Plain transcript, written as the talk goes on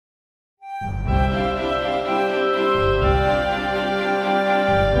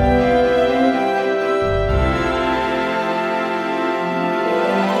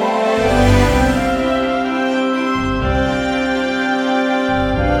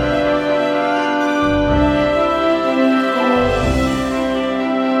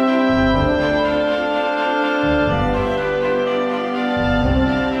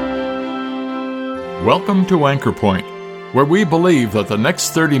Welcome to Anchor Point, where we believe that the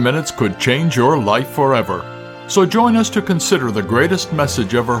next 30 minutes could change your life forever. So join us to consider the greatest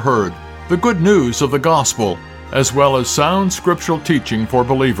message ever heard, the good news of the gospel, as well as sound scriptural teaching for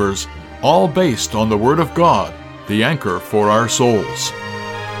believers, all based on the Word of God, the anchor for our souls.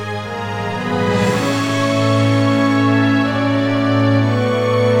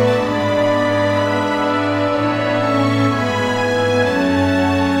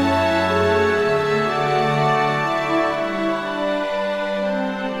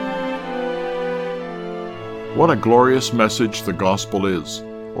 What a glorious message the gospel is,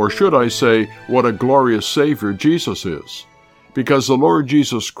 or should I say, what a glorious Savior Jesus is, because the Lord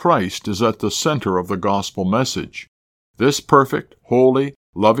Jesus Christ is at the center of the gospel message. This perfect, holy,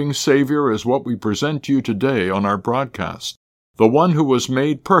 loving Savior is what we present to you today on our broadcast, the one who was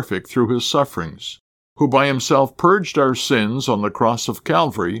made perfect through his sufferings, who by himself purged our sins on the cross of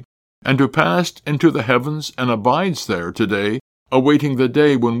Calvary, and who passed into the heavens and abides there today, awaiting the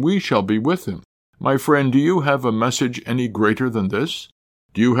day when we shall be with him. My friend, do you have a message any greater than this?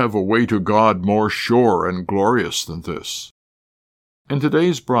 Do you have a way to God more sure and glorious than this? In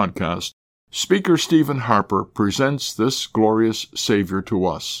today's broadcast, Speaker Stephen Harper presents this glorious Savior to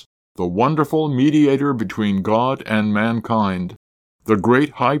us, the wonderful mediator between God and mankind, the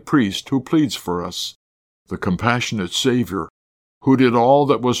great high priest who pleads for us, the compassionate Savior who did all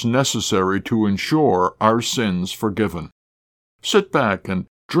that was necessary to ensure our sins forgiven. Sit back and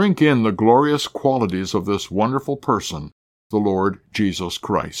drink in the glorious qualities of this wonderful person, the Lord Jesus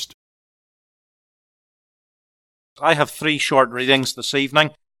Christ. I have 3 short readings this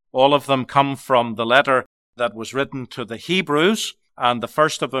evening. All of them come from the letter that was written to the Hebrews, and the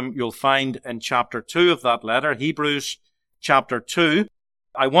first of them you'll find in chapter 2 of that letter, Hebrews chapter 2.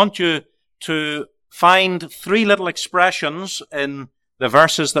 I want you to find 3 little expressions in the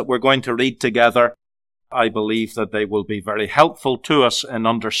verses that we're going to read together. I believe that they will be very helpful to us in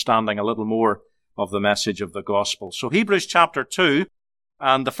understanding a little more of the message of the gospel. So Hebrews chapter 2,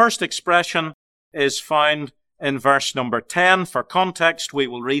 and the first expression is found in verse number 10. For context, we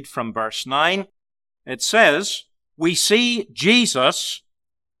will read from verse 9. It says, "We see Jesus,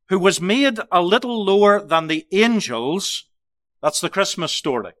 who was made a little lower than the angels," that's the Christmas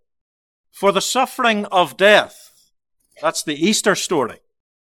story, "for the suffering of death," that's the Easter story,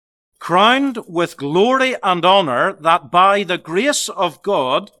 "crowned with glory and honor, that by the grace of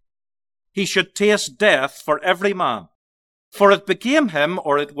God he should taste death for every man. For it became him,"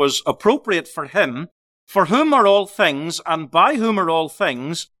 or it was appropriate for him, "for whom are all things, and by whom are all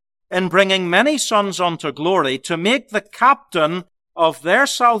things, in bringing many sons unto glory, to make the captain of their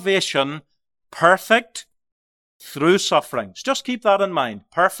salvation perfect through sufferings." Just keep that in mind.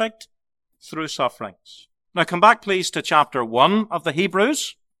 Perfect through sufferings. Now come back, please, to chapter 1 of the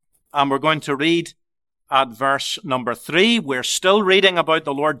Hebrews. And we're going to read at verse number 3. We're still reading about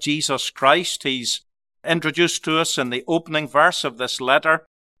the Lord Jesus Christ. He's introduced to us in the opening verse of this letter.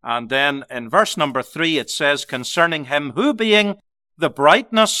 And then in verse number 3, it says, "Concerning him who being the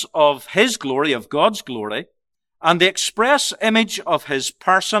brightness of his glory," of God's glory, "and the express image of his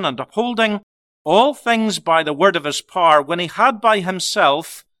person, and upholding all things by the word of his power, when he had by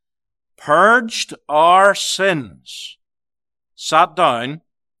himself purged our sins, sat down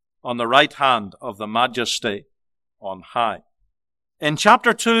on the right hand of the Majesty on high." In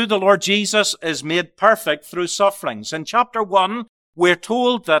chapter 2, the Lord Jesus is made perfect through sufferings. In chapter 1, we're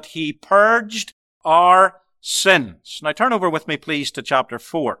told that he purged our sins. Now turn over with me, please, to chapter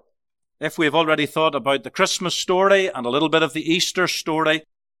 4. If we've already thought about the Christmas story and a little bit of the Easter story,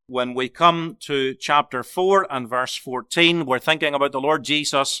 when we come to chapter 4 and verse 14, we're thinking about the Lord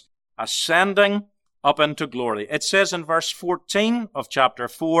Jesus ascending up into glory. It says in verse 14 of chapter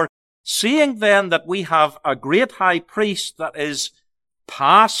 4, "Seeing then that we have a great high priest that is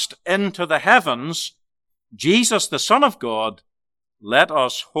passed into the heavens, Jesus the Son of God, let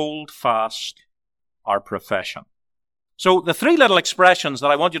us hold fast our profession." So the 3 little expressions that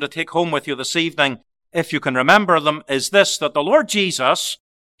I want you to take home with you this evening, if you can remember them, is this, that the Lord Jesus,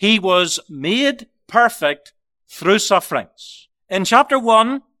 he was made perfect through sufferings. In chapter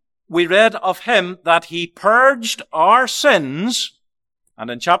 1, we read of him that he purged our sins,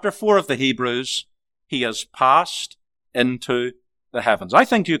 and in chapter 4 of the Hebrews, he has passed into the heavens. I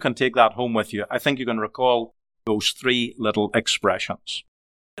think you can take that home with you. I think you can recall those 3 little expressions.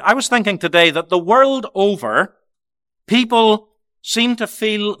 I was thinking today that the world over, people seem to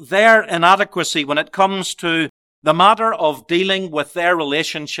feel their inadequacy when it comes to the matter of dealing with their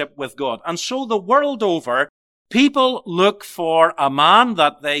relationship with God. And so the world over, people look for a man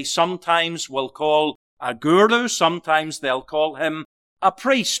that they sometimes will call a guru, sometimes they'll call him a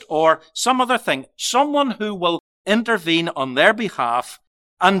priest or some other thing, someone who will intervene on their behalf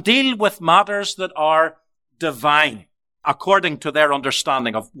and deal with matters that are divine, according to their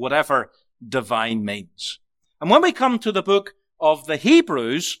understanding of whatever divine means. And when we come to the book of the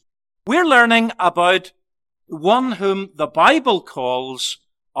Hebrews, we're learning about one whom the Bible calls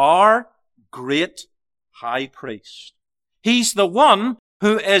our great high priest. He's the one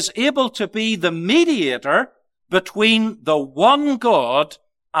who is able to be the mediator between the one God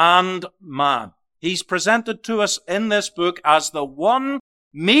and man. He's presented to us in this book as the one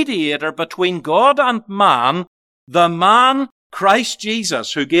mediator between God and man, the man Christ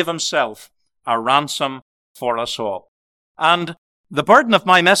Jesus, who gave himself a ransom for us all. And the burden of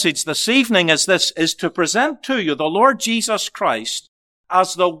my message this evening is to present to you the Lord Jesus Christ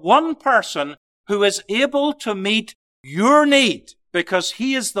as the one person who is able to meet your need, because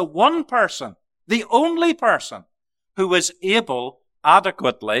he is the one person, the only person, who is able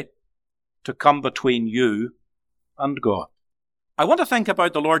adequately to come between you and God. I want to think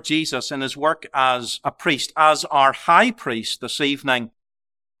about the Lord Jesus in his work as a priest, as our high priest this evening.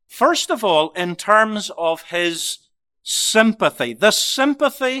 First of all, in terms of his sympathy, the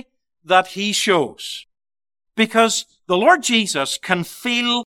sympathy that he shows. Because the Lord Jesus can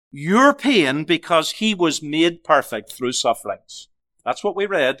feel your pain because he was made perfect through sufferings. That's what we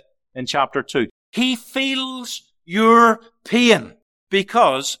read in chapter 2. He feels your pain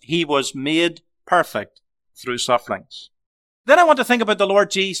because he was made perfect through sufferings. Then I want to think about the Lord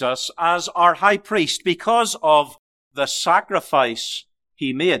Jesus as our high priest because of the sacrifice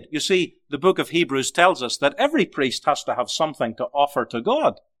he made. You see, the book of Hebrews tells us that every priest has to have something to offer to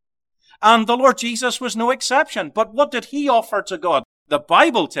God. And the Lord Jesus was no exception. But what did he offer to God? The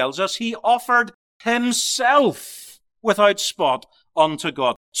Bible tells us he offered himself without spot unto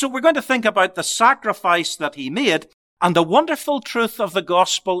God. So we're going to think about the sacrifice that he made. And the wonderful truth of the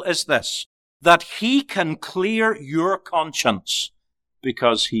gospel is this, that he can clear your conscience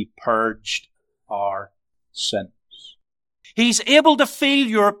because he purged our sins. He's able to feel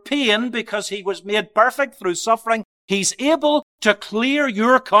your pain because he was made perfect through suffering. He's able to clear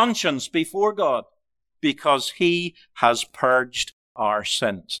your conscience before God because he has purged our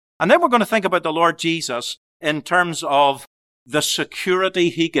sins. And then we're going to think about the Lord Jesus in terms of the security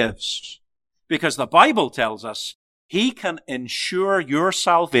he gives. Because the Bible tells us he can ensure your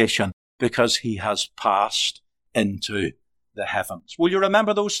salvation because he has passed into the heavens. Will you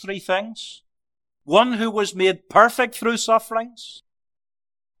remember those three things? One who was made perfect through sufferings,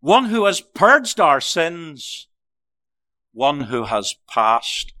 one who has purged our sins, one who has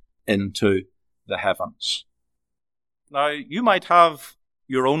passed into the heavens. Now, you might have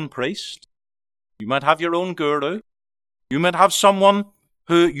your own priest, you might have your own guru, you might have someone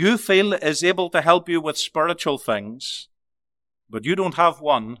who you feel is able to help you with spiritual things, but you don't have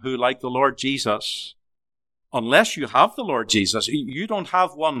one who, like the Lord Jesus, unless you have the Lord Jesus, you don't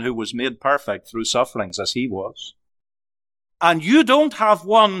have one who was made perfect through sufferings as he was. And you don't have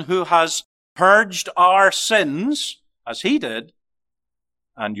one who has purged our sins as he did.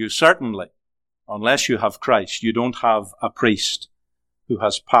 And you certainly, unless you have Christ, you don't have a priest who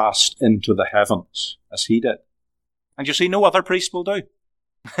has passed into the heavens as he did. And you see, no other priest will do.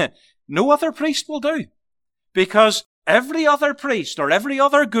 No other priest will do. Because every other priest or every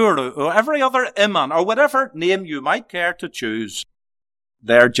other guru or every other imam or whatever name you might care to choose,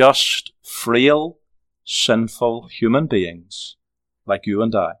 they're just frail, sinful human beings like you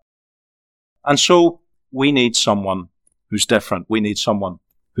and I. And so we need someone who's different. We need someone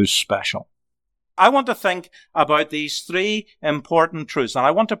who's special. I want to think about these three important truths, and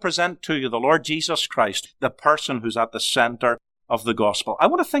I want to present to you the Lord Jesus Christ, the person who's at the center of the gospel. I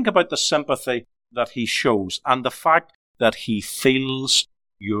want to think about the sympathy that he shows and the fact that he feels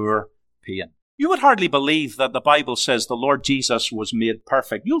your pain. You would hardly believe that the Bible says the Lord Jesus was made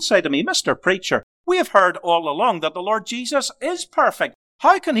perfect. You'll say to me, Mr. Preacher, we have heard all along that the Lord Jesus is perfect.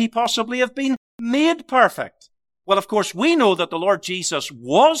 How can he possibly have been made perfect? Well, of course, we know that the Lord Jesus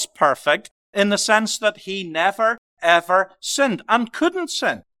was perfect in the sense that he never, ever sinned and couldn't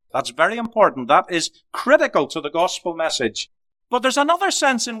sin. That's very important. That is critical to the gospel message. But there's another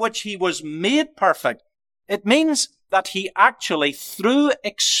sense in which he was made perfect. It means that he actually, through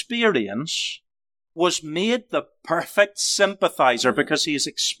experience, was made the perfect sympathizer because he has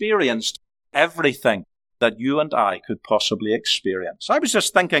experienced everything that you and I could possibly experience. I was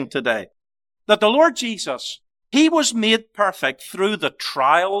just thinking today that the Lord Jesus, he was made perfect through the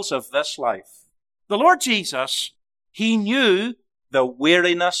trials of this life. The Lord Jesus, he knew the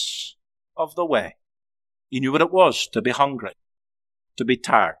weariness of the way. He knew what it was to be hungry, to be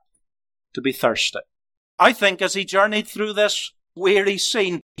tired, to be thirsty. I think as he journeyed through this weary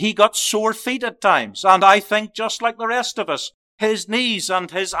seen. He got sore feet at times. And I think just like the rest of us, his knees and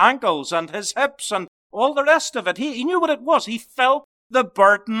his ankles and his hips and all the rest of it. He knew what it was. He felt the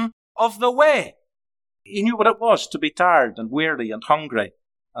burden of the way. He knew what it was to be tired and weary and hungry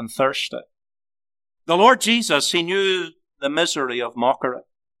and thirsty. The Lord Jesus, he knew the misery of mockery.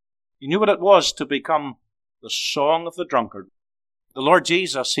 He knew what it was to become the song of the drunkard. The Lord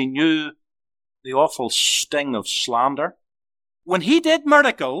Jesus, he knew the awful sting of slander. When he did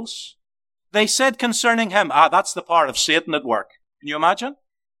miracles, they said concerning him, that's the power of Satan at work. Can you imagine?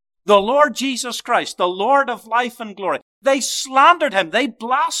 The Lord Jesus Christ, the Lord of life and glory. They slandered him. They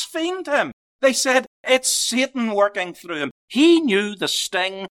blasphemed him. They said, it's Satan working through him. He knew the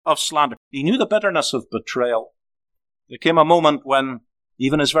sting of slander. He knew the bitterness of betrayal. There came a moment when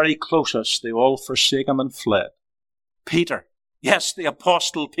even his very closest, they all forsake him and fled. Peter, yes, the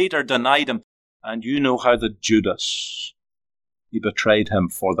apostle Peter denied him. And you know how that Judas, he betrayed him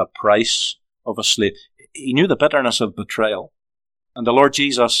for the price of a slave. He knew the bitterness of betrayal. And the Lord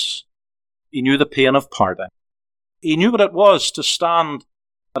Jesus, he knew the pain of parting. He knew what it was to stand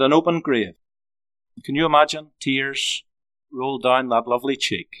at an open grave. Can you imagine tears roll down that lovely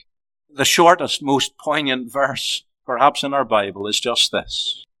cheek? The shortest, most poignant verse, perhaps in our Bible, is just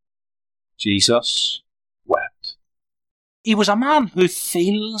this. Jesus wept. He was a man who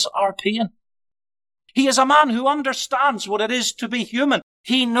feels our pain. He is a man who understands what it is to be human.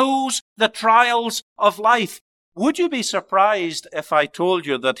 He knows the trials of life. Would you be surprised if I told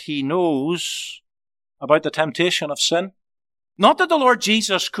you that he knows about the temptation of sin? Not that the Lord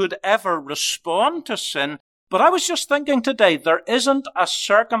Jesus could ever respond to sin, but I was just thinking today, there isn't a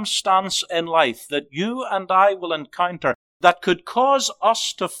circumstance in life that you and I will encounter that could cause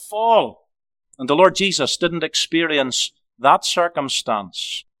us to fall. And the Lord Jesus didn't experience that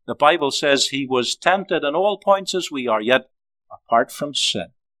circumstance. The Bible says he was tempted in all points as we are, yet apart from sin,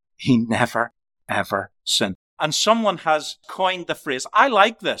 he never, ever sinned. And someone has coined the phrase, I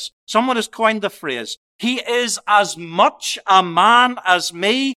like this, someone has coined the phrase, he is as much a man as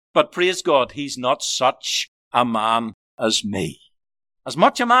me, but praise God, he's not such a man as me. As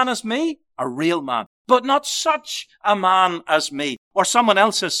much a man as me, a real man, but not such a man as me. Or someone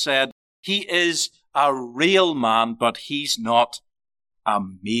else has said, he is a real man, but he's not a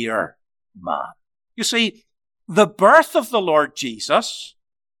mere man. You see, the birth of the Lord Jesus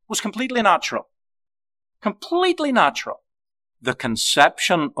was completely natural. Completely natural. The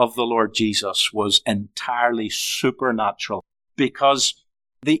conception of the Lord Jesus was entirely supernatural because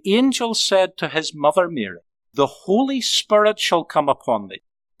the angel said to his mother Mary, the Holy Spirit shall come upon thee.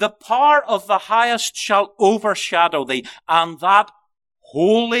 The power of the highest shall overshadow thee, and that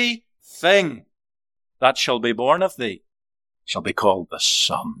holy thing that shall be born of thee shall be called the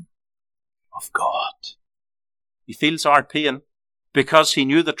Son of God. He feels our pain because he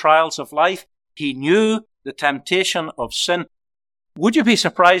knew the trials of life. He knew the temptation of sin. Would you be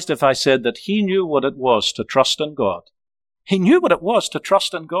surprised if I said that he knew what it was to trust in God? He knew what it was to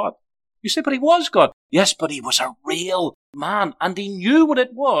trust in God. You say, but he was God. Yes, but he was a real man, and he knew what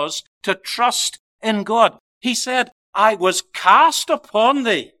it was to trust in God. He said, I was cast upon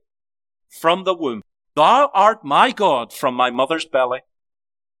thee from the womb. Thou art my God from my mother's belly.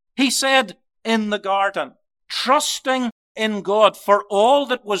 He said in the garden, trusting in God for all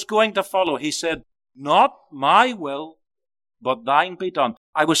that was going to follow, he said, not my will, but thine be done.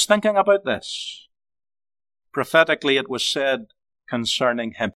 I was thinking about this. Prophetically, it was said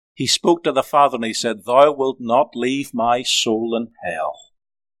concerning him. He spoke to the Father and he said, thou wilt not leave my soul in hell,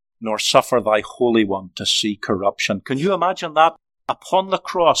 nor suffer thy Holy One to see corruption. Can you imagine that? Upon the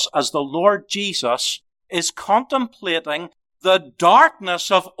cross, as the Lord Jesus is contemplating the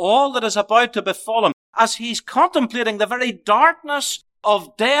darkness of all that is about to befall him, as he's contemplating the very darkness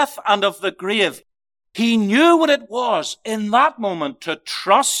of death and of the grave, he knew what it was in that moment to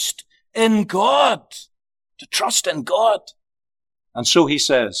trust in God. To trust in God. And so he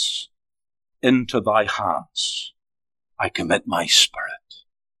says, into thy hands I commit my spirit.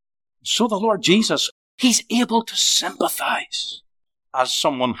 So the Lord Jesus, he's able to sympathize. As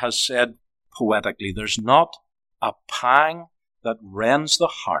someone has said poetically, there's not a pang that rends the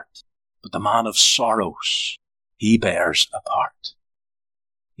heart, but the man of sorrows, he bears a part.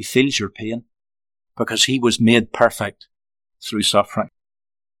 He feels your pain because he was made perfect through suffering.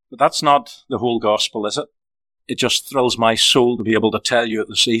 But that's not the whole gospel, is it? It just thrills my soul to be able to tell you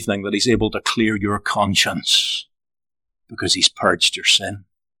this evening that he's able to clear your conscience because he's purged your sin.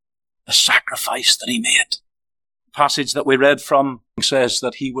 The sacrifice that he made. The passage that we read from says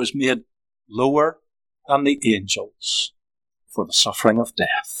that he was made lower than the angels for the suffering of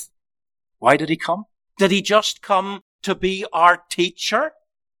death. Why did he come? Did he just come to be our teacher?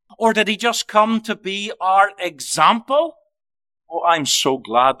 Or did he just come to be our example? Oh, I'm so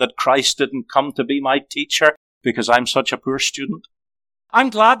glad that Christ didn't come to be my teacher because I'm such a poor student. I'm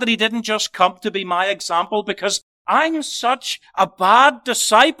glad that he didn't just come to be my example because I'm such a bad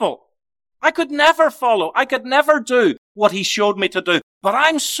disciple. I could never follow. I could never do what he showed me to do. But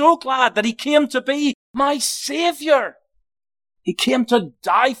I'm so glad that he came to be my Saviour. He came to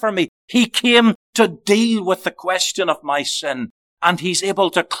die for me. He came to deal with the question of my sin. And he's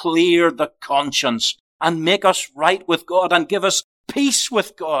able to clear the conscience and make us right with God and give us peace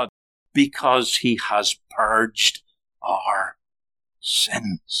with God because he has purged our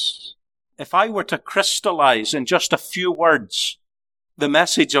sins. If I were to crystallize in just a few words the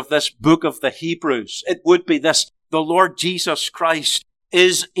message of this book of the Hebrews, it would be this: the Lord Jesus Christ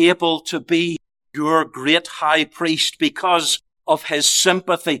is able to be your great high priest because of his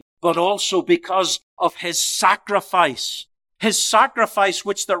sympathy, but also because of his sacrifice. His sacrifice,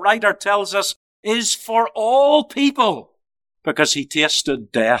 which the writer tells us, is for all people, because he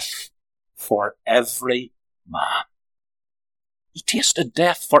tasted death for every man. He tasted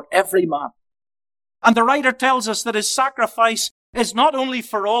death for every man. And the writer tells us that his sacrifice is not only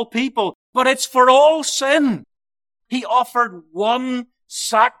for all people, but it's for all sin. He offered one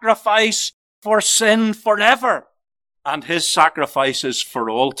sacrifice for sin forever, and his sacrifice is for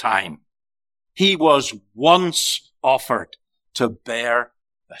all time. He was once offered to bear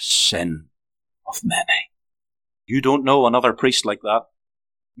the sin of many. You don't know another priest like that.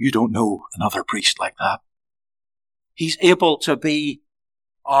 You don't know another priest like that. He's able to be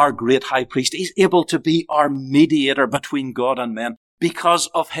our great high priest. He's able to be our mediator between God and men because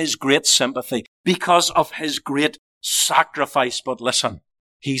of his great sympathy, because of his great sacrifice. But listen,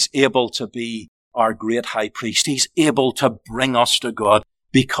 he's able to be our great high priest. He's able to bring us to God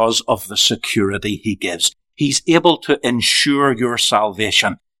because of the security he gives. He's able to ensure your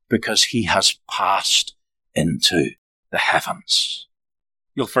salvation because he has passed into the heavens.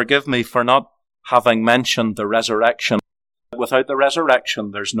 You'll forgive me for not having mentioned the resurrection. Without the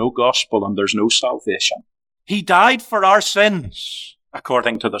resurrection, there's no gospel and there's no salvation. He died for our sins,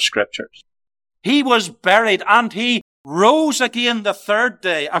 according to the scriptures. He was buried and he rose again the third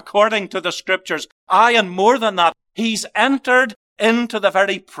day, according to the scriptures. Aye, and more than that, he's entered into the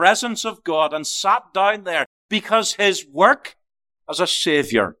very presence of God and sat down there because his work as a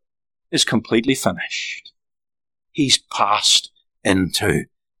Saviour is completely finished. He's passed into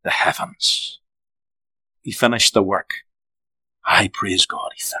the heavens. He finished the work. I praise God,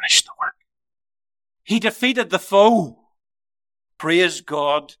 he finished the work. He defeated the foe. Praise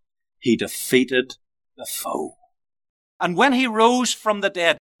God, he defeated the foe. And when he rose from the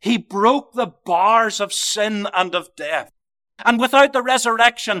dead, he broke the bars of sin and of death. And without the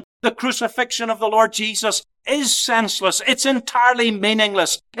resurrection, the crucifixion of the Lord Jesus is senseless. It's entirely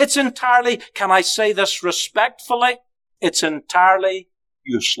meaningless. It's entirely, can I say this respectfully? It's entirely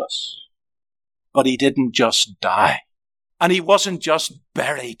useless. But he didn't just die. And he wasn't just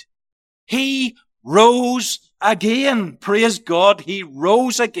buried. He rose again. Praise God, he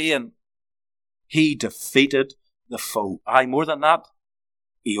rose again. He defeated the foe. Aye, more than that,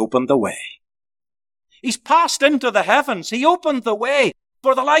 he opened the way. He's passed into the heavens. He opened the way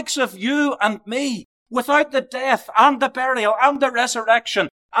for the likes of you and me. Without the death and the burial and the resurrection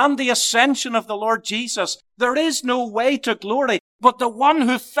and the ascension of the Lord Jesus, there is no way to glory. But the one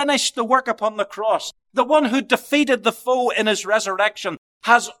who finished the work upon the cross, the one who defeated the foe in his resurrection,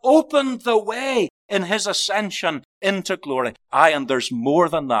 has opened the way in his ascension into glory. Aye, and there's more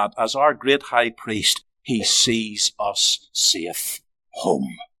than that. As our great high priest, he sees us safe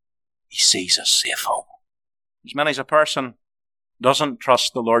home. He sees us safe home. As many as a person doesn't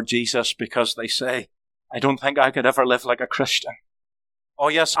trust the Lord Jesus because they say, I don't think I could ever live like a Christian. Oh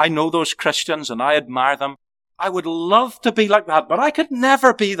yes, I know those Christians and I admire them. I would love to be like that, but I could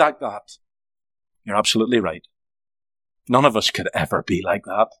never be like that. You're absolutely right. None of us could ever be like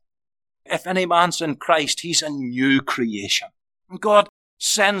that. If any man's in Christ, he's a new creation. And God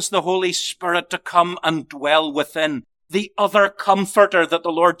sends the Holy Spirit to come and dwell within, the other comforter that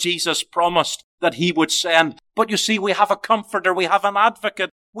the Lord Jesus promised that he would send. But you see, we have a comforter, we have an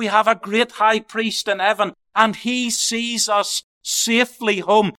advocate, we have a great high priest in heaven, and he sees us safely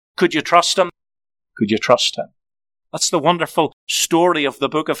home. Could you trust him? Could you trust him? That's the wonderful story of the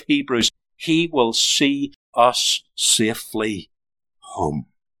book of Hebrews. He will see us safely home.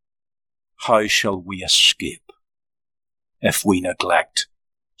 How shall we escape if we neglect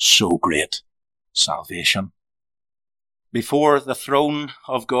so great salvation? Before the throne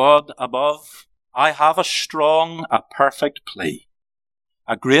of God above, I have a strong, a perfect plea.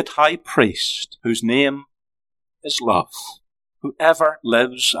 A great high priest whose name is love. Whoever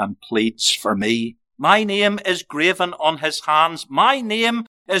lives and pleads for me, my name is graven on his hands, my name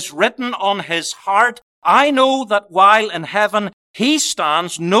is written on his heart. I know that while in heaven he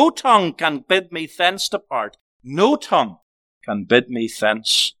stands, no tongue can bid me thence depart. No tongue can bid me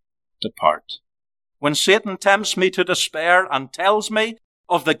thence depart. When Satan tempts me to despair and tells me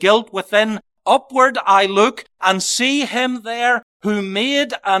of the guilt within, upward I look and see him there who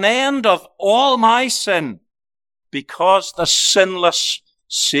made an end of all my sin, because the sinless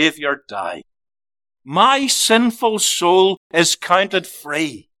Saviour died. My sinful soul is counted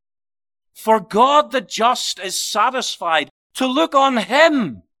free. For God the just is satisfied to look on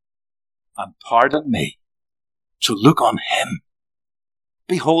him and pardon me, to look on him.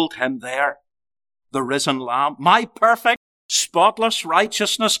 Behold him there, the risen Lamb, my perfect, spotless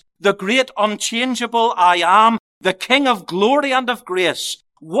righteousness, the great unchangeable I am, the King of glory and of grace,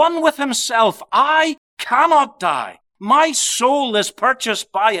 one with himself. I cannot die. My soul is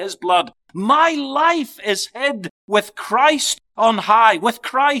purchased by his blood. My life is hid with Christ on high, with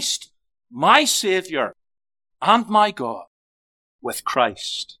Christ, my Saviour and my God, with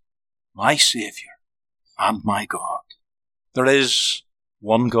Christ, my Saviour and my God. There is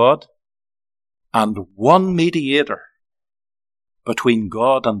one God and one mediator between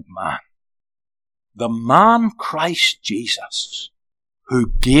God and man, the man Christ Jesus,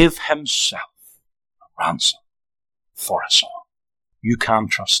 who gave himself a ransom for us all. You can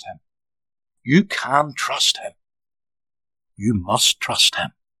trust him. You can trust him. You must trust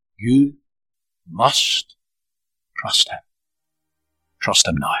him. You must trust him. Trust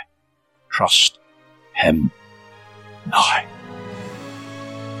him now. Trust him now.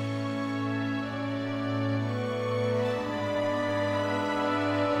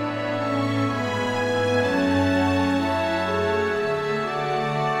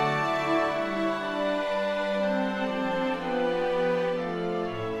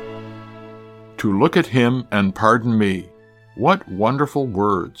 To look at him and pardon me. What wonderful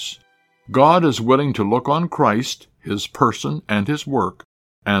words! God is willing to look on Christ, his person and his work,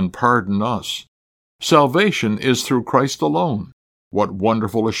 and pardon us. Salvation is through Christ alone. What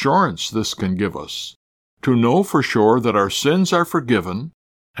wonderful assurance this can give us! To know for sure that our sins are forgiven,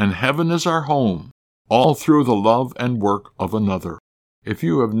 and heaven is our home, all through the love and work of another. If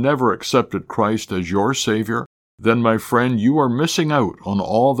you have never accepted Christ as your Savior, then, my friend, you are missing out on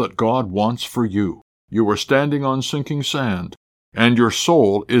all that God wants for you. You are standing on sinking sand, and your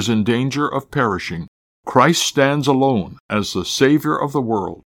soul is in danger of perishing. Christ stands alone as the Savior of the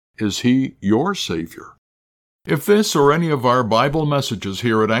world. Is he your Savior? If this or any of our Bible messages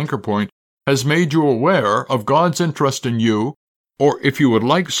here at Anchor Point has made you aware of God's interest in you, or if you would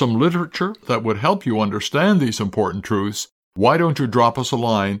like some literature that would help you understand these important truths, why don't you drop us a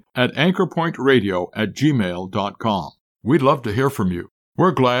line at anchorpointradio@gmail.com. We'd love to hear from you.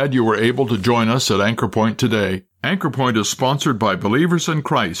 We're glad you were able to join us at Anchor Point today. Anchor Point is sponsored by believers in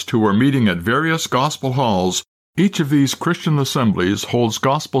Christ who are meeting at various gospel halls. Each of these Christian assemblies holds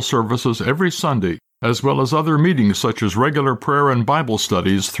gospel services every Sunday, as well as other meetings such as regular prayer and Bible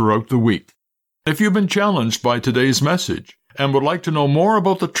studies throughout the week. If you've been challenged by today's message and would like to know more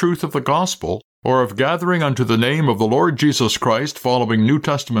about the truth of the gospel, or of gathering unto the name of the Lord Jesus Christ following New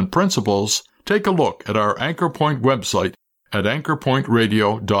Testament principles, take a look at our Anchor Point website at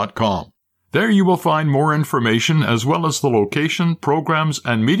anchorpointradio.com. There you will find more information as well as the location, programs,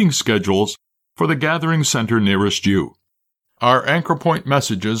 and meeting schedules for the gathering center nearest you. Our Anchor Point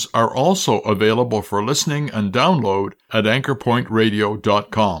messages are also available for listening and download at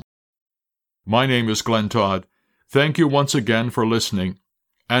anchorpointradio.com. My name is Glenn Todd. Thank you once again for listening,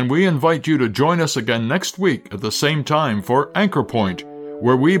 and we invite you to join us again next week at the same time for Anchor Point,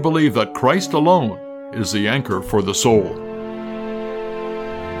 where we believe that Christ alone is the anchor for the soul.